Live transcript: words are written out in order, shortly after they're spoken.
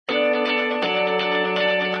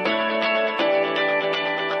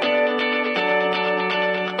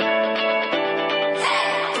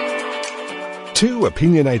Two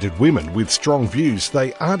opinionated women with strong views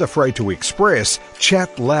they aren't afraid to express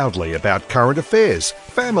chat loudly about current affairs,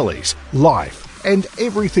 families, life, and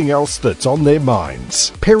everything else that's on their minds.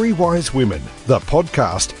 Perry-Wise Women, the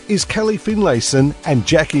podcast, is Kelly Finlayson and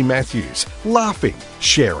Jackie Matthews, laughing,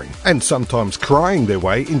 sharing, and sometimes crying their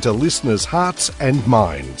way into listeners' hearts and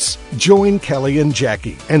minds. Join Kelly and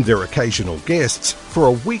Jackie and their occasional guests for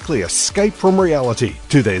a weekly escape from reality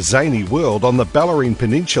to their zany world on the Bellarine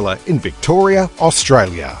Peninsula in Victoria,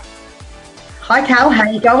 Australia. Hi, Cal. How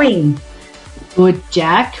are you going? Good,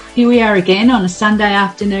 Jack. Here we are again on a Sunday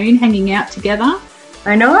afternoon hanging out together.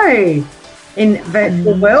 I know. In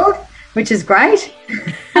the world, which is great.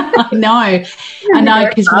 I know,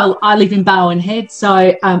 because, well, I live in Bowen Head,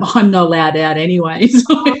 so I'm not allowed out anyway. So.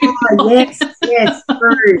 Oh, yes,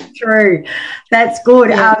 true. That's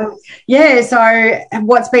good. Yeah. So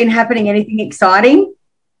what's been happening? Anything exciting?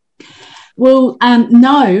 Well,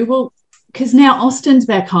 no. Well, because now Austin's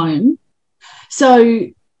back home. So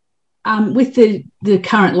with the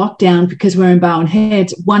current lockdown, because we're in Bowen Head,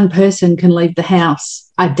 one person can leave the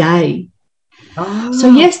house a day. Oh. So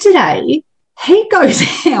yesterday he goes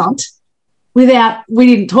out we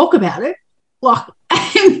didn't talk about it. Like,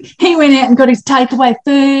 he went out and got his takeaway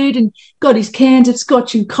food and got his cans of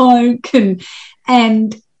Scotch and Coke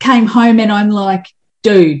and came home, and I'm like,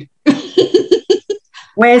 dude.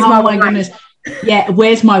 Where's my wine? Goodness. Yeah,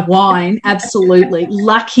 where's my wine? Absolutely.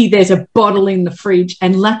 Lucky there's a bottle in the fridge,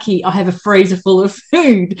 and lucky I have a freezer full of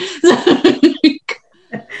food.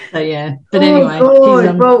 So yeah. But anyway.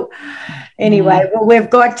 We've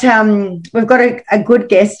got a good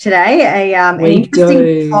guest today, an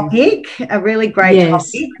interesting topic, a really great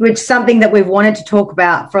topic, which is something that we've wanted to talk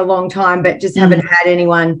about for a long time, but just haven't had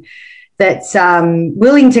anyone that's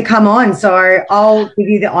willing to come on. So I'll give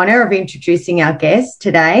you the honour of introducing our guest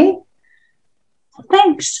today.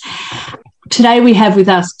 Thanks. Today we have with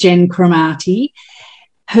us Jen Cromartie,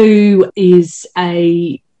 who is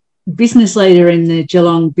a business leader in the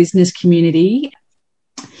Geelong business community.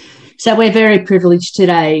 So we're very privileged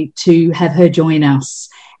today to have her join us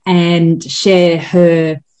and share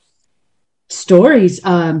her stories,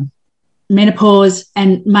 menopause,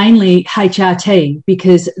 and mainly HRT,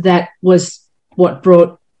 because that was what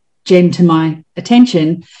brought Jen to my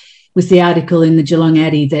attention, was the article in the Geelong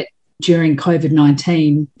Addy that during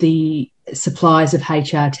COVID-19, the supplies of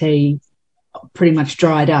HRT pretty much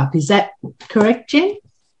dried up. Is that correct, Jen?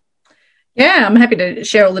 Yeah, I'm happy to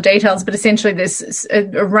share all the details, but essentially there's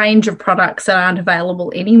a range of products that aren't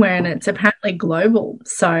available anywhere, and it's apparently global.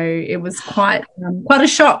 So it was quite a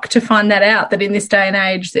shock to find that out, that in this day and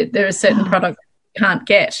age that there are certain products you can't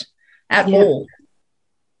get at all.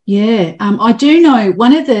 Yeah, I do know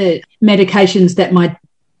one of the medications that my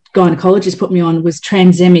gynecologist put me on was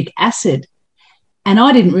tranexamic acid, and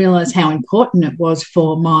I didn't realise how important it was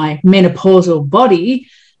for my menopausal body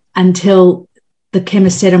until the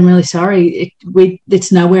chemist said, I'm really sorry,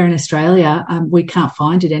 it's nowhere in Australia. We can't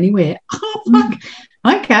find it anywhere. Oh, fuck.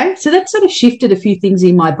 Okay, so that sort of shifted a few things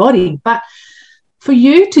in my body. But for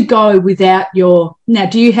you to go without now,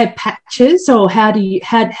 do you have patches, or how do you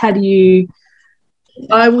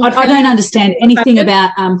I don't understand anything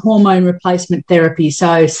about hormone replacement therapy,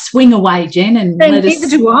 so swing away, Jen, and neither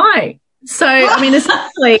do I. So, I mean,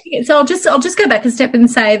 essentially, I'll just go back a step and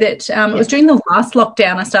say that it was during the last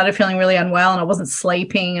lockdown I started feeling really unwell, and I wasn't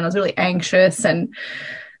sleeping, and I was really anxious, and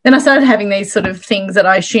then I started having these sort of things that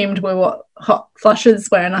I assumed were what hot flushes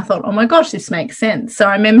were, and I thought, oh, my gosh, this makes sense. So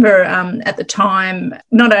I remember at the time,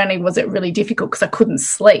 not only was it really difficult because I couldn't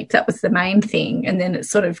sleep, that was the main thing, and then it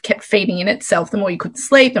sort of kept feeding in itself. The more you couldn't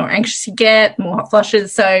sleep, the more anxious you get, the more hot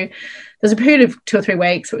flushes. So there was a period of 2 or 3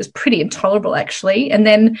 weeks where it was pretty intolerable, actually. And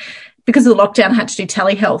then because of the lockdown, I had to do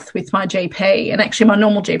telehealth with my GP, and actually my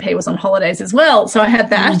normal GP was on holidays as well. So I had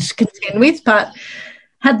that to contend with, but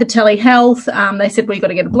had the telehealth. They said, well, you've got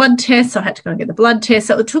to get a blood test. So I had to go and get the blood test.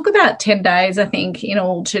 So it took about 10 days, I think, in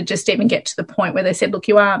all to just even get to the point where they said, look,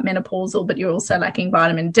 you are menopausal, but you're also lacking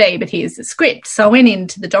vitamin D, but here's the script. So I went in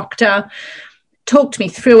to the doctor, talked me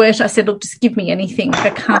through it. I said, look, just give me anything. I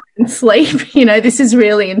can't sleep. This is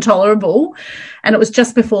really intolerable. And it was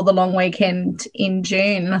just before the long weekend in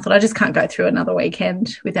June. And I thought, I just can't go through another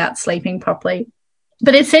weekend without sleeping properly.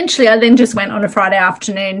 But essentially, I then just went on a Friday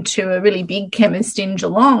afternoon to a really big chemist in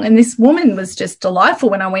Geelong. And this woman was just delightful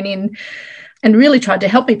when I went in. and really tried to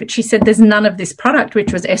help me. But she said, there's none of this product,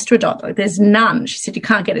 which was Estradot. Like, there's none. She said, you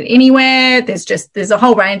can't get it anywhere. There's a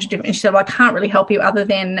whole range of different. And she said, well, I can't really help you other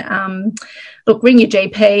than, look, ring your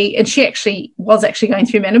GP. And she was going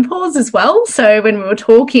through menopause as well. So when we were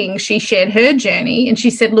talking, she shared her journey, and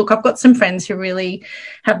she said, look, I've got some friends who really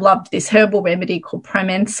have loved this herbal remedy called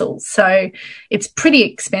Promensil. So it's pretty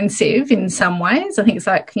expensive in some ways. I think it's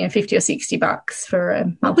like, $50 or $60 for a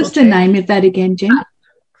month. What was the name of that again, Jen?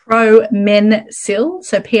 Promensil,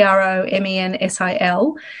 so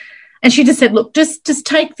Promensil. And she just said, look, just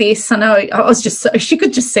take this. I know I was just, she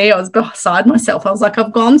could just see I was beside myself. I was like,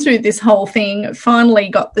 I've gone through this whole thing, finally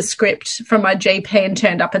got the script from my GP and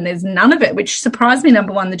turned up, and there's none of it, which surprised me.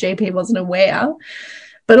 Number one, the GP wasn't aware,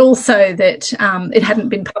 but also that it hadn't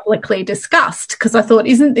been publicly discussed, because I thought,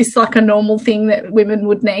 isn't this like a normal thing that women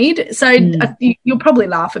would need? So you'll probably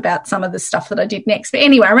laugh about some of the stuff that I did next. But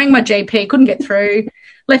anyway, I rang my GP, couldn't get through,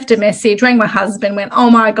 left a message, rang my husband, went, oh,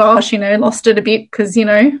 my gosh, lost it a bit because,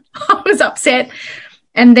 I was upset.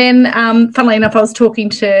 And then, funnily enough, I was talking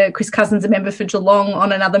to Chris Cousins, a member for Geelong,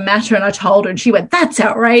 on another matter, and I told her, and she went, that's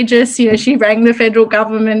outrageous. She rang the federal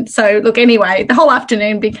government. So, look, anyway, the whole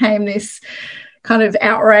afternoon became this kind of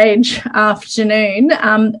outrage afternoon.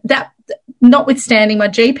 That notwithstanding, my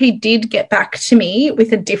GP did get back to me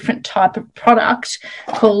with a different type of product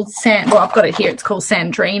called I've got it here. It's called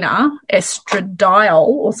Sandrina estradiol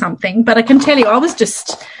or something. But I can tell you, I was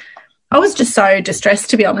just so distressed,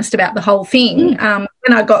 to be honest, about the whole thing. When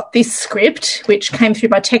I got this script, which came through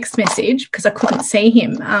by text message because I couldn't see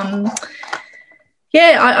him,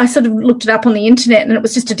 I sort of looked it up on the internet, and it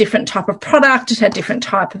was just a different type of product. It had a different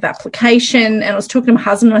type of application. And I was talking to my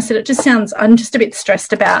husband, and I said, I'm just a bit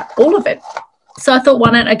stressed about all of it. So I thought,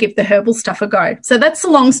 why don't I give the herbal stuff a go? So that's a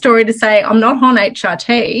long story to say I'm not on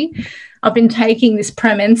HRT. I've been taking this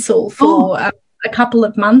Promensil for a couple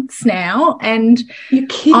of months now. And you're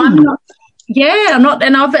kidding. I'm not,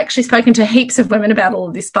 and I've actually spoken to heaps of women about all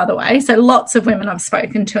of this, by the way. So lots of women I've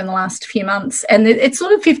spoken to in the last few months, and it's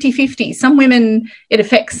sort of 50-50. Some women, it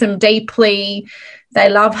affects them deeply. They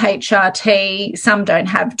love HRT. Some don't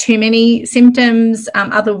have too many symptoms.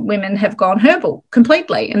 Other women have gone herbal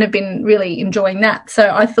completely and have been really enjoying that.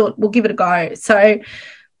 So I thought, we'll give it a go. So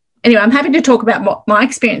anyway, I'm happy to talk about what my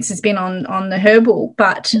experience has been on the herbal,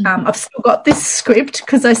 but I've still got this script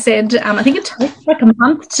because I said I think it takes like a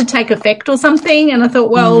month to take effect or something, and I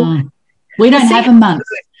thought, well, we don't have a month.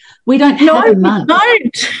 We don't have a month.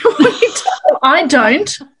 I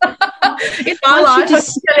don't. In my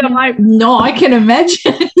life, no, I can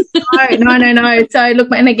imagine. No. So look,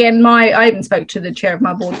 and again, I even spoke to the chair of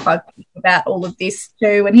my board club about all of this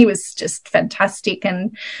too, and he was just fantastic,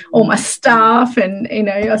 and all my staff, and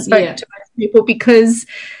I spoke to most people, because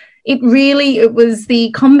it was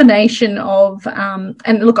the combination of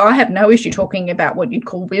and look, I have no issue talking about what you'd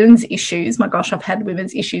call women's issues. My gosh, I've had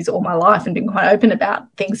women's issues all my life and been quite open about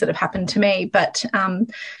things that have happened to me. But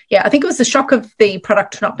I think it was the shock of the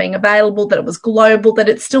product not being available, that it was global, that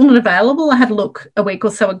it's still not available. I had a look a week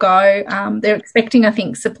or so ago. They're expecting, I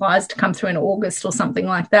think, supplies to come through in August or something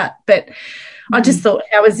like that. But I just thought,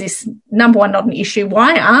 how is this, number one, not an issue?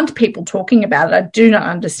 Why aren't people talking about it? I do not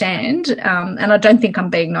understand. And I don't think I'm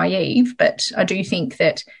being naive, but I do think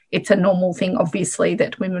that it's a normal thing, obviously,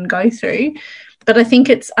 that women go through. But I think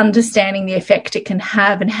it's understanding the effect it can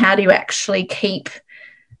have, and how do you actually keep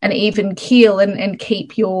an even keel and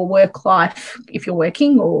keep your work life, if you're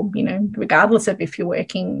working, or, regardless of if you're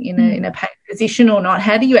working in a paid position or not,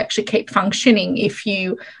 how do you actually keep functioning if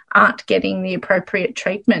you aren't getting the appropriate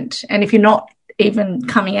treatment, and if you're not even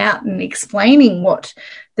coming out and explaining what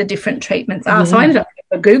the different treatments are. So I ended up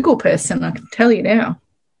being a Google person, I can tell you now.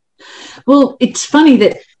 Well, it's funny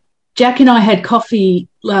that Jack and I had coffee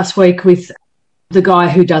last week with the guy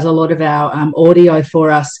who does a lot of our audio for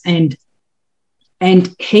us, and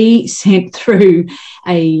he sent through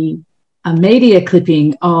a media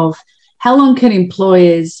clipping of how long can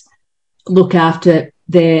employers look after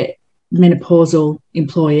their menopausal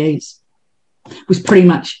employees. It was pretty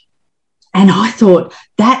much. And I thought,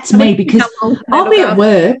 that's me, because I'll be at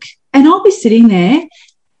work and I'll be sitting there,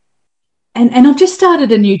 and I've just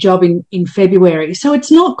started a new job in February. So it's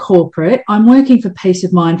not corporate. I'm working for Peace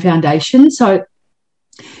of Mind Foundation. So,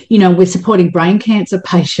 we're supporting brain cancer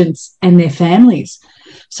patients and their families.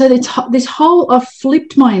 So I've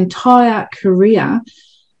flipped my entire career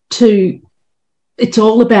to, it's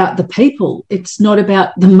all about the people. It's not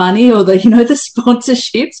about the money or the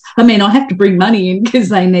sponsorships. I mean, I have to bring money in because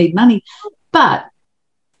they need money. But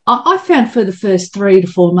I found for the first 3 to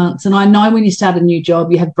 4 months, and I know when you start a new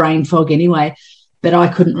job, you have brain fog anyway, but I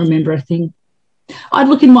couldn't remember a thing. I'd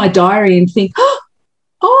look in my diary and think,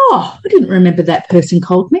 oh, I didn't remember that person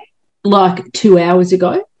called me like 2 hours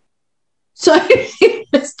ago. So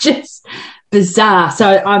it's just bizarre.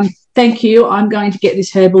 So thank you. I'm going to get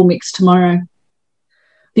this herbal mix tomorrow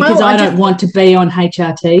because I don't want to be on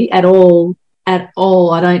HRT at all. At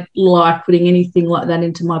all. I don't like putting anything like that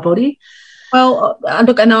into my body. Well,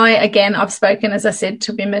 look, and I've spoken, as I said,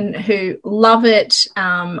 to women who love it.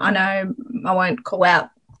 I know I won't call out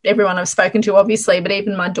everyone I've spoken to, obviously, but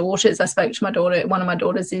even my daughters. I spoke to my daughter. One of my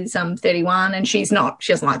daughters is 31, and she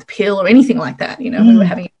doesn't like the pill or anything like that. We were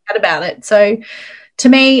having a chat about it. So to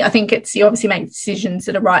me, I think you obviously make decisions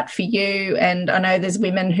that are right for you. And I know there's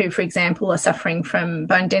women who, for example, are suffering from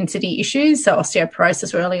bone density issues, so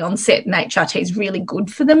osteoporosis or early onset, and HRT is really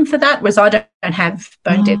good for them for that, whereas I don't have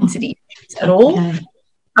bone density issues at all.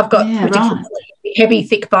 I've got ridiculously heavy,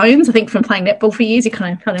 thick bones. I think from playing netball for years, you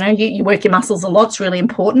kind of, I don't know, you work your muscles a lot. It's really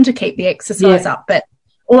important to keep the exercise up. But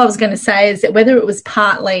all I was going to say is that whether it was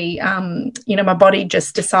partly, my body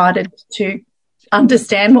just decided to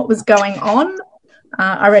understand what was going on,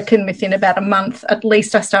 I reckon within about a month, at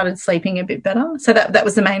least, I started sleeping a bit better. So that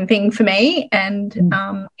was the main thing for me. And,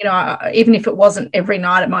 even if it wasn't every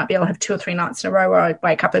night, it might be I'll have 2 or 3 nights in a row where I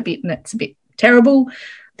wake up a bit and it's a bit terrible.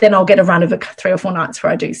 Then I'll get a run of 3 or 4 nights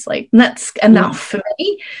where I do sleep. And that's enough for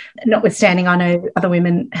me. Notwithstanding, I know other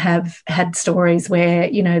women have had stories where,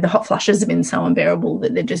 the hot flushes have been so unbearable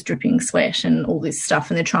that they're just dripping sweat and all this stuff,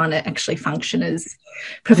 and they're trying to actually function as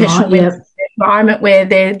professional women in an environment where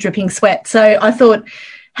they're dripping sweat. So I thought,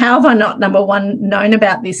 how have I not, number one, known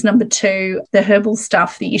about this? Number two, the herbal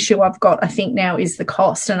stuff, the issue I've got, I think now, is the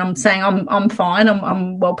cost. And I'm saying I'm fine.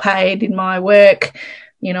 I'm well paid in my work.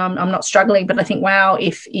 I'm not struggling, but I think, wow,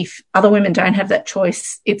 if other women don't have that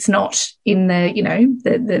choice, it's not in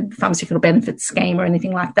the pharmaceutical benefits scheme or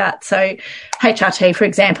anything like that. So HRT, for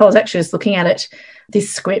example, I was actually just looking at it.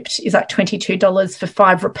 This script is like $22 for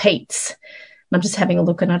 5 repeats. And I'm just having a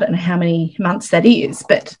look, and I don't know how many months that is,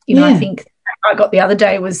 but, I think I got the other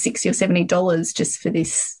day was $60 or $70 just for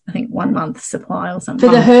this, I think, 1 month supply or something.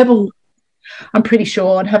 For the herbal? I'm pretty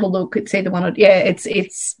sure. I'd have a look. It's either one or,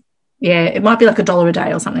 it might be like $1 a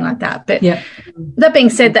day or something like that. But that being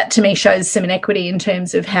said, that to me shows some inequity in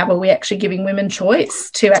terms of how are we actually giving women choice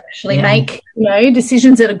to actually make,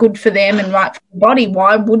 decisions that are good for them and right for the body.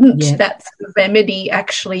 Why wouldn't that sort of remedy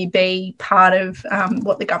actually be part of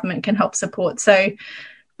what the government can help support? So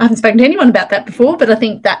I haven't spoken to anyone about that before, but I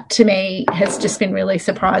think that to me has just been really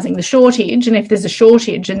surprising, the shortage. And if there's a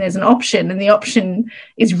shortage and there's an option and the option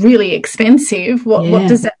is really expensive, what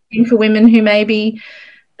does that mean for women who maybe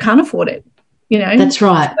can't afford it? That's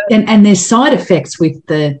right. And there's side effects with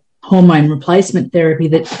the hormone replacement therapy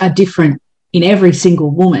that are different in every single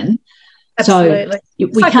woman. Absolutely. So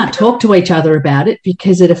we can't talk to each other about it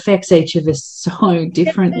because it affects each of us so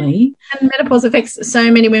differently. And menopause affects so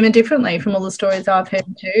many women differently, from all the stories I've heard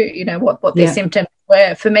too, what their symptoms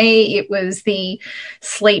were. For me, it was the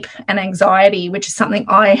sleep and anxiety, which is something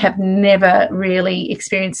I have never really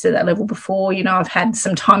experienced at that level before. I've had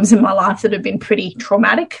some times in my life that have been pretty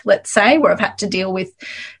traumatic, let's say, where I've had to deal with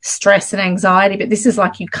stress and anxiety, but this is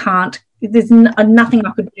like there's nothing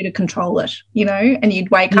I could do to control it, and you'd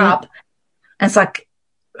wake up and it's like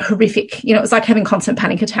horrific. It was like having constant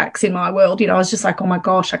panic attacks in my world. I was just like, oh my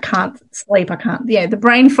gosh, I can't sleep. I can't. Yeah, the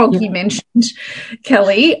brain fog you mentioned,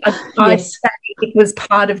 Kelly, I'd say it was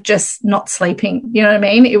part of just not sleeping. You know what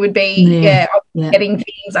I mean? It would be, I was getting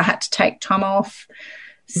things. I had to take time off.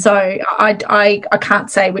 So I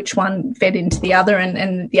can't say which one fed into the other.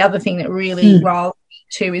 And the other thing that really rolled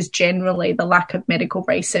to is generally the lack of medical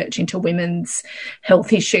research into women's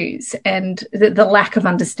health issues, and the lack of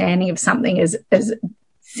understanding of something as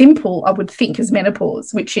simple, I would think, as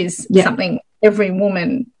menopause, which is something every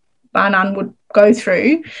woman, bar none, would go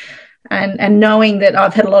through. And knowing that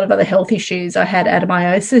I've had a lot of other health issues. I had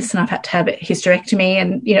adenomyosis and I've had to have a hysterectomy,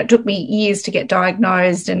 and it took me years to get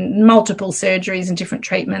diagnosed and multiple surgeries and different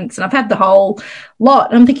treatments, and I've had the whole lot.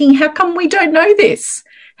 And I'm thinking, how come we don't know this?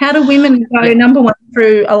 How do women go, number one,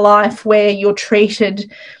 through a life where you're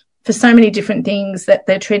treated for so many different things that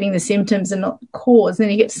they're treating the symptoms and not the cause? And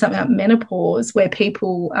then you get to something like menopause where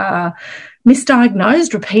people are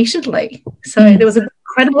misdiagnosed repeatedly. So there was an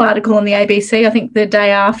incredible article on the ABC, I think the day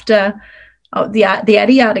after the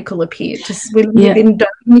Addy article appeared. Just women have been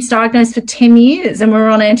misdiagnosed for 10 years and we're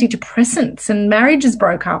on antidepressants and marriages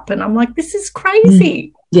broke up. And I'm like, this is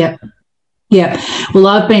crazy. Yeah. Well,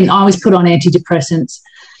 I was put on antidepressants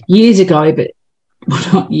years ago, but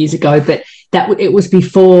not years ago, but it was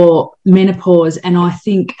before menopause, and I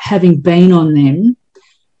think having been on them,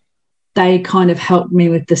 they kind of helped me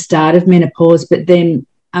with the start of menopause. But then,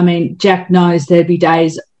 I mean, Jack knows there'd be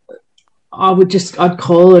days I'd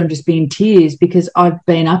call her and just be in tears because I've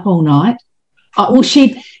been up all night.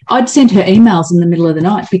 I'd send her emails in the middle of the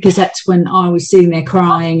night because that's when I was sitting there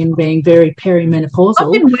crying and being very perimenopausal.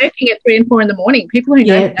 I've been working at 3 and 4 in the morning. People who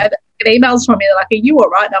don't know that get emails from me. They're like, "Are you all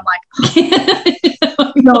right?" And I'm like,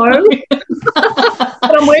 "No."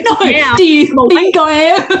 But I'm working now. Do you think I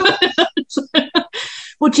am?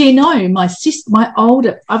 Well, do you know,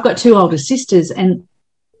 I've got 2 older sisters, and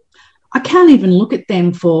I can't even look at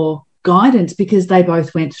them for guidance because they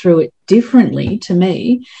both went through it differently to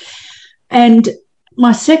me. And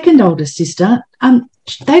my second older sister,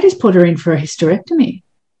 they just put her in for a hysterectomy.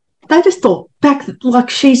 They just thought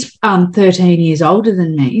she's 13 years older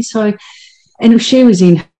than me, and she was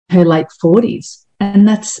in her late 40s, and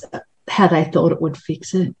that's how they thought it would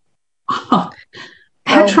fix it. Oh,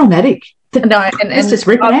 how traumatic. No, and just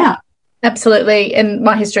rip it out. Absolutely, and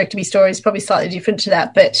my hysterectomy story is probably slightly different to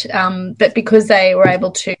that, but because they were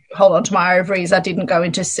able to hold on to my ovaries, I didn't go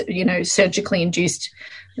into surgically induced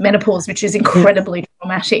menopause, which is incredibly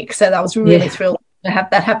traumatic. So I was really thrilled to have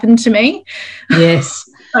that happen to me. Yes.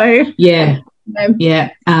 So she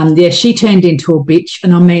turned into a bitch,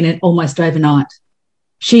 and I mean it almost overnight.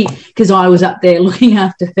 Because I was up there looking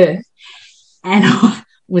after her, and I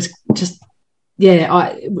was just.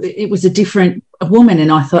 It was a woman,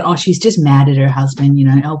 and I thought, she's just mad at her husband,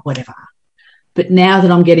 whatever. But now that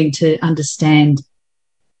I'm getting to understand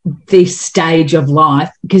this stage of life,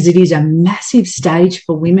 because it is a massive stage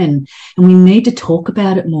for women, and we need to talk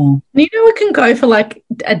about it more. It can go for like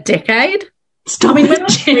a decade. Stop when I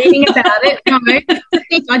was reading about it,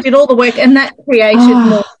 I did all the work, and that created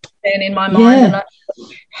more concern in my mind. And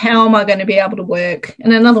how am I going to be able to work?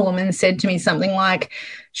 And another woman said to me something like,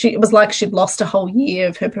 it was like she'd lost a whole year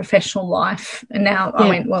of her professional life. And now I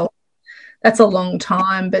went, well, that's a long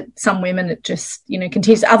time, but some women it just,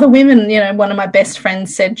 continues. Other women, one of my best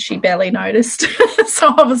friends said she barely noticed.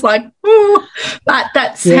 So I was like, ooh, but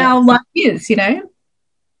that's how life is,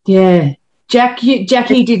 Yeah. Jackie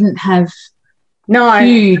didn't have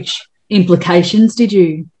huge implications, did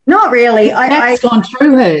you? Not really. That's gone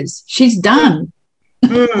through hers. She's done.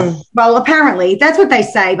 Well, apparently that's what they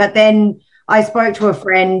say, but then I spoke to a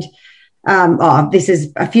friend, this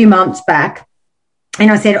is a few months back,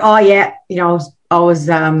 and I said, I was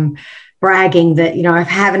bragging that, I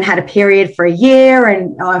haven't had a period for a year,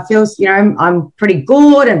 and I feel, I'm pretty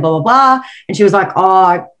good and blah, blah, blah. And she was like,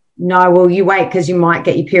 oh, no, well, you wait because you might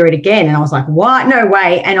get your period again. And I was like, what? No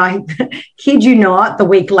way. And I kid you not, the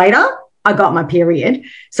week later, I got my period.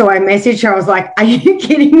 So I messaged her. I was like, are you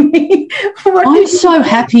kidding me? I'm so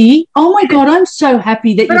happy. Oh, my God, I'm so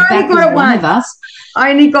happy that you're back with one of us.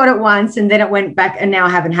 I only got it once, and then it went back, and now I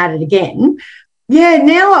haven't had it again. Yeah,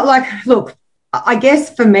 now, look, I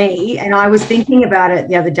guess for me, and I was thinking about it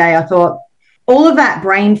the other day, I thought all of that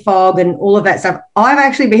brain fog and all of that stuff, I've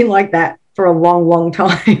actually been like that for a long, long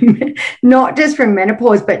time, not just from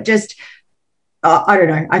menopause, but just I don't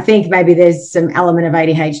know. I think maybe there's some element of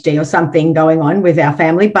ADHD or something going on with our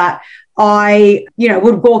family, but I,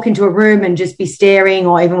 would walk into a room and just be staring,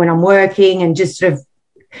 or even when I'm working, and just sort of,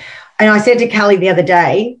 and I said to Callie the other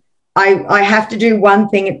day, I have to do one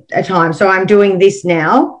thing at a time. So I'm doing this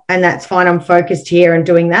now, and that's fine. I'm focused here and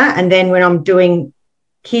doing that. And then when I'm doing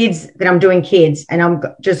kids, then I'm doing kids, and I'm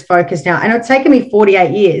just focused now. And it's taken me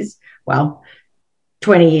 48 years, well,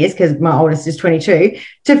 20 years, because my oldest is 22,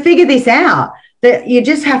 to figure this out. That you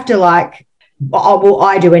just have to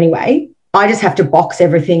I do anyway. I just have to box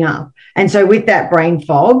everything up. And so with that brain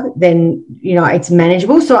fog, then, it's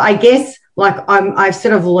manageable. So I guess I've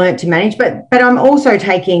sort of learnt to manage, but I'm also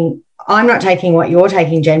I'm not taking what you're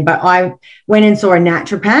taking, Jen, but I went and saw a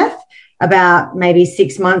naturopath about maybe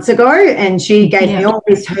 6 months ago, and she gave me all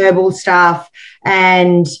this herbal stuff,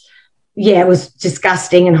 and it was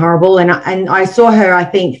disgusting and horrible. And I saw her, I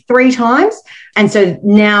think, 3 times. And so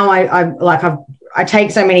now I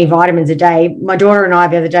take so many vitamins a day. My daughter and I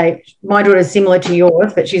the other day, my daughter's similar to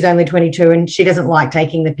yours, but she's only 22, and she doesn't like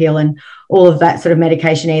taking the pill and all of that sort of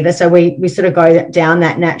medication either. So we sort of go down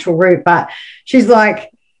that natural route. But she's like,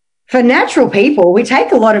 for natural people, we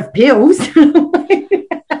take a lot of pills.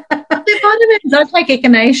 The vitamins, I take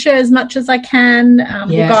echinacea as much as I can.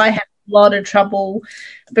 Look, I had a lot of trouble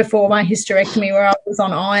before my hysterectomy where I was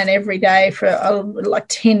on iron every day for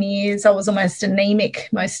 10 years. I was almost anemic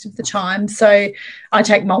most of the time. So I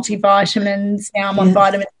take multivitamins. Now I'm on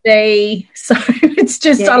vitamin D. So it's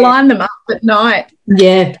just I line them up at night.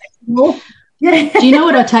 Yeah. Do you know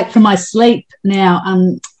what I take for my sleep now?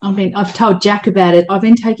 I've told Jack about it. I've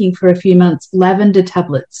been taking for a few months lavender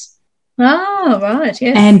tablets. Oh, right,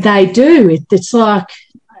 yes. And they do. It's like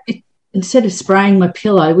instead of spraying my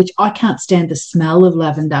pillow, which I can't stand the smell of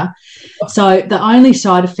lavender. So the only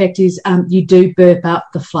side effect is you do burp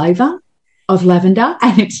up the flavour of lavender,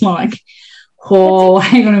 and it's like, oh,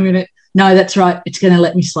 hang on a minute. No, that's right. It's going to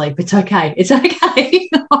let me sleep. It's okay. It's okay.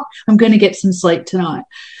 I'm going to get some sleep tonight.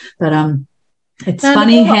 But it's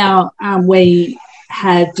funny how we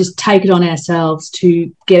had just take it on ourselves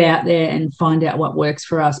to get out there and find out what works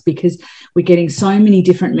for us, because we're getting so many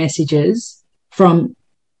different messages from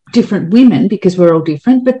different women, because we're all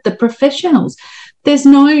different, but the professionals, there's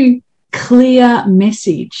no clear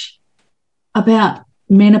message about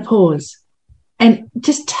menopause. And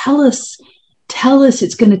just tell us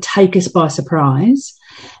it's going to take us by surprise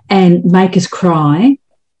and make us cry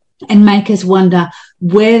and make us wonder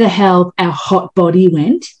where the hell our hot body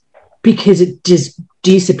went, because it just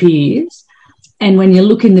disappears. And when you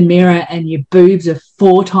look in the mirror and your boobs are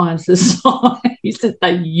 4 times the size that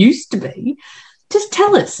they used to be, just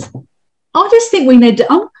tell us. I just think we need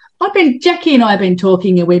to. Jackie and I have been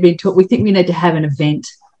talking, and we think we need to have an event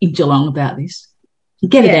in Geelong about this.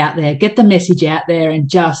 Get it out there, get the message out there, and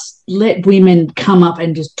just let women come up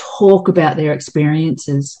and just talk about their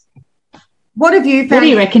experiences. What have you found? What do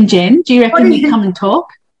you reckon, Jen? Do you reckon we come and talk?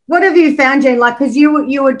 What have you found, Jen? Like, because you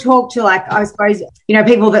would talk to, like, I suppose,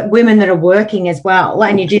 women that are working as well,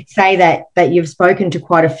 and you did say that you've spoken to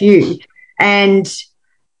quite a few, and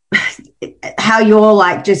how you're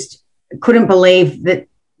like just couldn't believe that.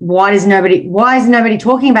 Why is nobody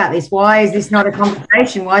talking about this? Why is this not a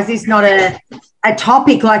conversation? Why is this not a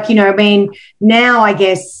topic? Like, now I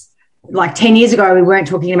guess like 10 years ago, we weren't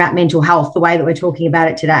talking about mental health the way that we're talking about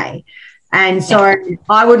it today. And so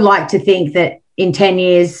I would like to think that in 10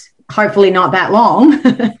 years, hopefully not that long,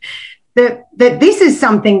 that this is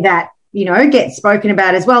something that, gets spoken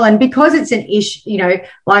about as well. And because it's an issue,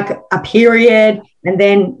 like a period and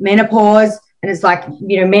then menopause, and it's like,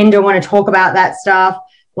 men don't want to talk about that stuff.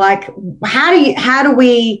 Like, how do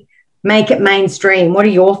we make it mainstream? What are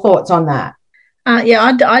your thoughts on that?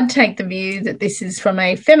 I'd take the view that this is from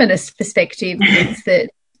a feminist perspective. It's that,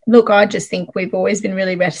 look, I just think we've always been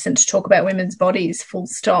really reticent to talk about women's bodies, full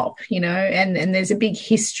stop, and there's a big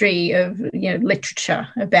history of, literature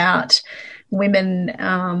about women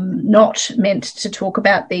not meant to talk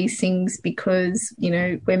about these things because,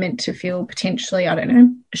 we're meant to feel potentially, I don't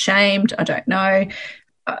know, ashamed, I don't know.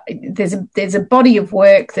 There's a body of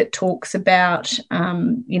work that talks about,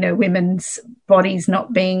 women's bodies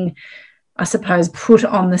not being, I suppose, put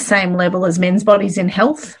on the same level as men's bodies in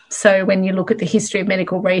health. So when you look at the history of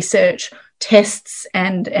medical research, tests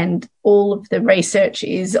and all of the research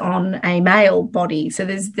is on a male body. So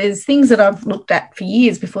there's things that I've looked at for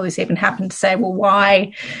years before this even happened to say, well,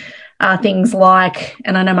 why are things like,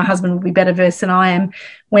 and I know my husband will be better versed than I am,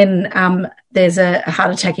 when there's a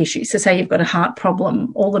heart attack issue. So say you've got a heart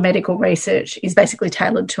problem, all the medical research is basically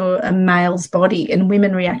tailored to a male's body, and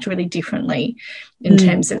women react really differently in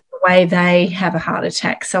terms of the way they have a heart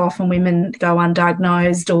attack. So often women go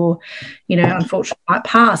undiagnosed or, unfortunately might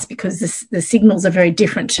pass because the signals are very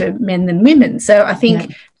different to men than women. So I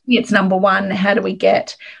think it's number one, how do we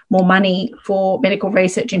get more money for medical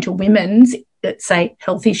research into women's, let's say,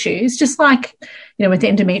 health issues? Just like, with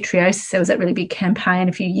endometriosis, there was that really big campaign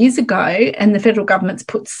a few years ago, and the federal government's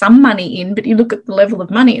put some money in, but you look at the level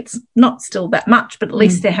of money, it's not still that much, but at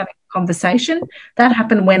least they're having a conversation. That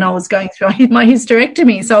happened when I was going through my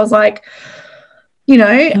hysterectomy. So I was like, so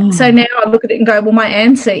now I look at it and go, well, my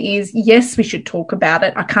answer is yes, we should talk about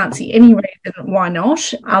it. I can't see any reason why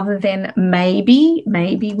not, other than maybe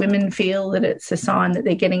women feel that it's a sign that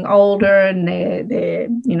they're getting older and they're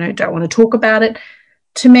don't want to talk about it.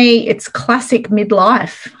 To me, it's classic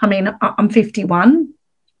midlife. I mean, I'm 51.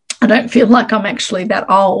 I don't feel like I'm actually that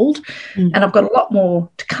old, and I've got a lot more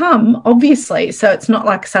to come, obviously. So it's not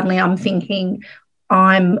like suddenly I'm thinking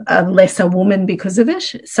I'm a lesser woman because of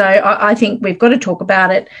it. So I think we've got to talk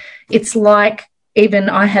about it. It's like, even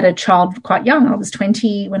I had a child quite young. I was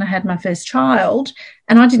 20 when I had my first child,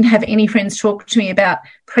 and I didn't have any friends talk to me about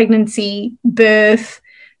pregnancy, birth.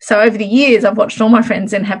 So over the years, I've watched all my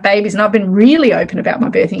friends and have babies, and I've been really open about my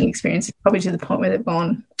birthing experience, probably to the point where they've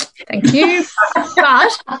gone, thank you.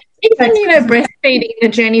 But even, breastfeeding, the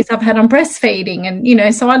journeys I've had on breastfeeding,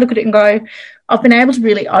 and, so I look at it and go, I've been able to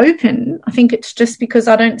really open. I think it's just because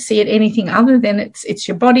I don't see it anything other than it's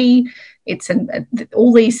your body.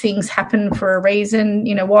 All these things happen for a reason.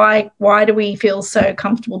 Why do we feel so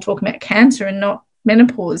comfortable talking about cancer and not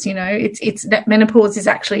menopause? It's that menopause is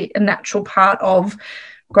actually a natural part of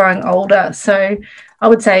growing older. So I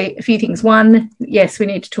would say a few things. One, yes, we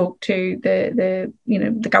need to talk to the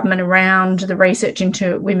government around the research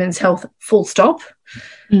into women's health, full stop,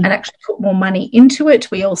 and actually put more money into it.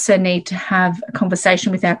 We also need to have a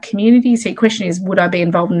conversation with our community. So your question is, would I be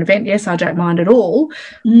involved in an event? Yes, I don't mind at all.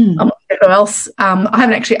 I'm not sure who else. I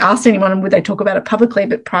haven't actually asked anyone would they talk about it publicly,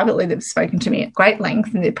 but privately they've spoken to me at great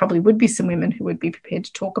length, and there probably would be some women who would be prepared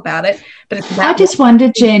to talk about it. But I just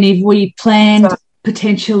wondered, Jen, if we planned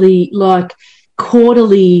potentially like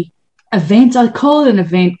quarterly events. I call it an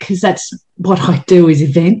event because that's what I do is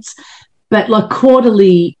events, but like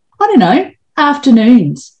quarterly, I don't know,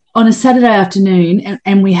 afternoons on a Saturday afternoon,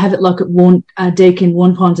 and we have it like at Deakin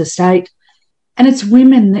Wanpon's estate, and it's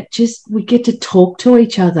women that we get to talk to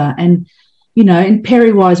each other, and and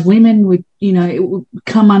Perry-wise women would it would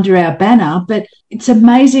come under our banner, but it's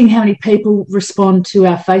amazing how many people respond to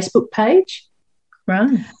our Facebook page,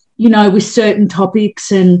 right? With certain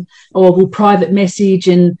topics, or will private message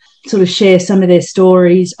and sort of share some of their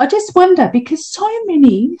stories. I just wonder, because so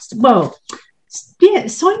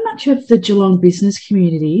much of the Geelong business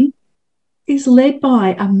community is led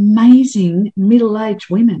by amazing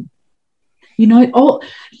middle-aged women. All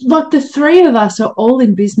like the three of us are all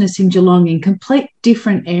in business in Geelong in complete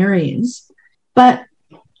different areas. But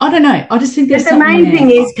I don't know. I just think the main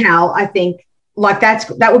thing is, Cal, I think like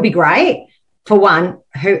that would be great. For one,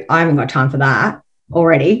 I haven't got time for that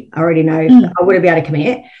already. I already know I wouldn't be able to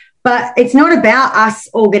commit. But it's not about us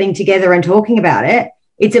all getting together and talking about it.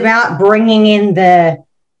 It's about bringing in the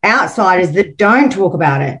outsiders that don't talk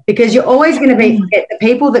about it, because you're always going to get the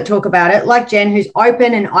people that talk about it, like Jen, who's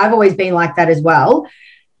open, and I've always been like that as well,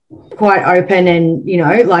 quite open and,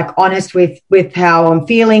 like honest with how I'm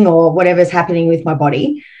feeling or whatever's happening with my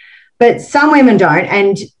body. But some women don't.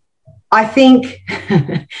 And I think,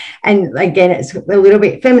 and again, it's a little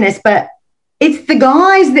bit feminist, but it's the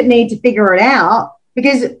guys that need to figure it out,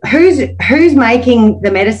 because who's making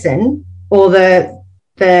the medicine or the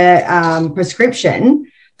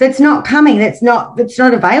prescription that's not coming, that's not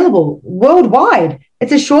available worldwide.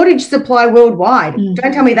 It's a shortage supply worldwide.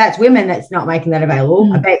 Don't tell me that's women that's not making that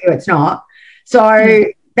available. I bet you it's not. So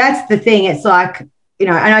that's the thing. It's like, and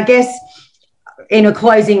I guess in a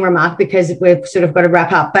closing remark, because we've sort of got to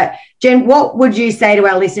wrap up, but Jen, what would you say to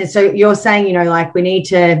our listeners? So you're saying, like we need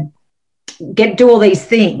to do all these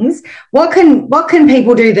things. What can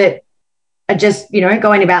people do that are just,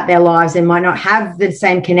 going about their lives and might not have the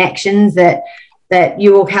same connections that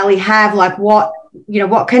you or Kelly have? Like what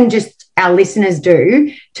can just our listeners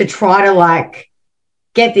do to try to like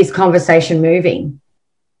get this conversation moving?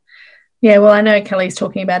 Yeah, well, I know Kelly's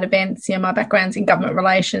talking about events. My background's in government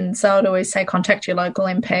relations, so I'd always say contact your local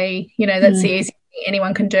MP. That's the easy thing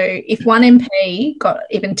anyone can do. If one MP got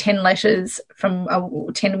even 10 letters from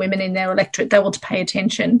 10 women in their electorate, they will pay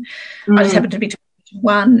attention. I just happen to be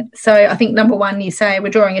one. So I think number one, you say we're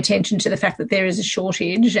drawing attention to the fact that there is a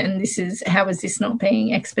shortage, and how is this not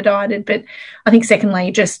being expedited? But I think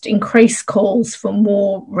secondly, just increase calls for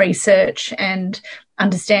more research and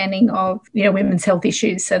understanding of women's health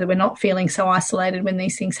issues, so that we're not feeling so isolated when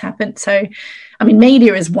these things happen. So, I mean,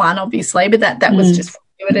 media is one, obviously, but that was just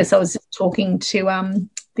fortuitous. I was just talking to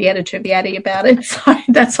the editor of the Addy about it, so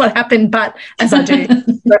that's what happened. But as I do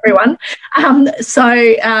to everyone,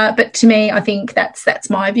 but to me, I think that's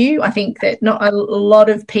my view. I think that not a lot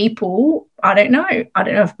of people. I don't know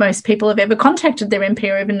if most people have ever contacted their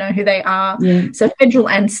MP or even know who they are. So federal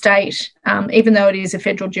and state, even though it is a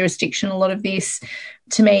federal jurisdiction, a lot of this,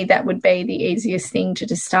 to me, that would be the easiest thing to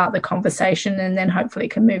just start the conversation, and then hopefully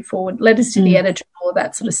it can move forward. Letters to the editor, all of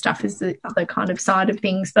that sort of stuff is the other kind of side of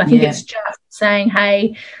things. But I think it's just saying,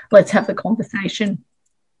 hey, let's have the conversation.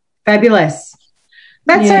 Fabulous.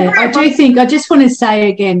 That's so great. I just want to say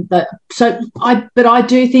again that I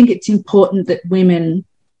do think it's important that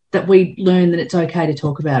we learn that it's okay to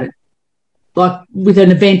talk about it. Like with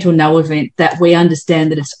an event or no event, that we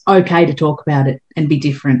understand that it's okay to talk about it and be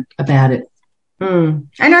different about it. And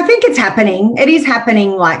I think it's happening. It is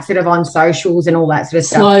happening, like sort of on socials and all that sort of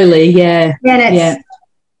stuff. Slowly, yeah. And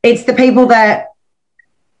it's the people that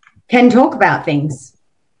can talk about things,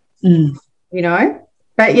 But,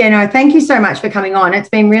 thank you so much for coming on. It's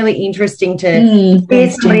been really interesting to hear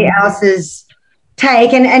somebody else's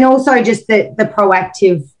take, and also just the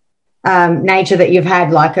proactive nature that you've had,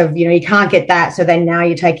 like of, you can't get that, so then now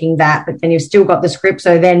you're taking that, but then you've still got the script,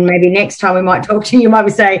 so then maybe next time we might talk to you might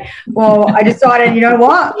say, well, I decided, you know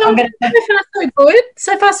what, I'm going to...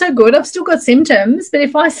 So far so good. I've still got symptoms, but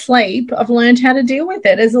if I sleep, I've learned how to deal with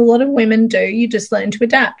it, as a lot of women do. You just learn to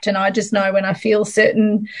adapt, and I just know when I feel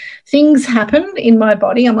certain things happen in my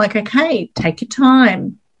body, I'm like, okay, take your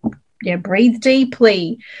time, breathe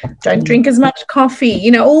deeply, don't drink as much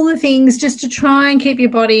coffee, all the things just to try and keep your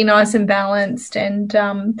body nice and balanced. And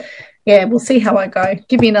we'll see how I go.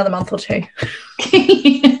 Give me another month or two.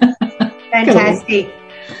 Fantastic.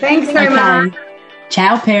 Cool. Thanks so much.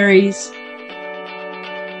 Ciao, Perrys.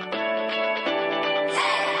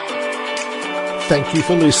 Thank you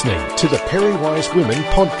for listening to the Perry Wise Women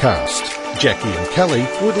podcast. Jackie and Kelly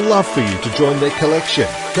would love for you to join their collection.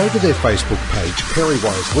 Go to their Facebook page, Perry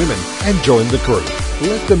Wise Women, and join the group.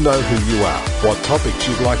 Let them know who you are, what topics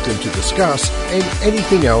you'd like them to discuss, and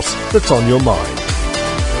anything else that's on your mind.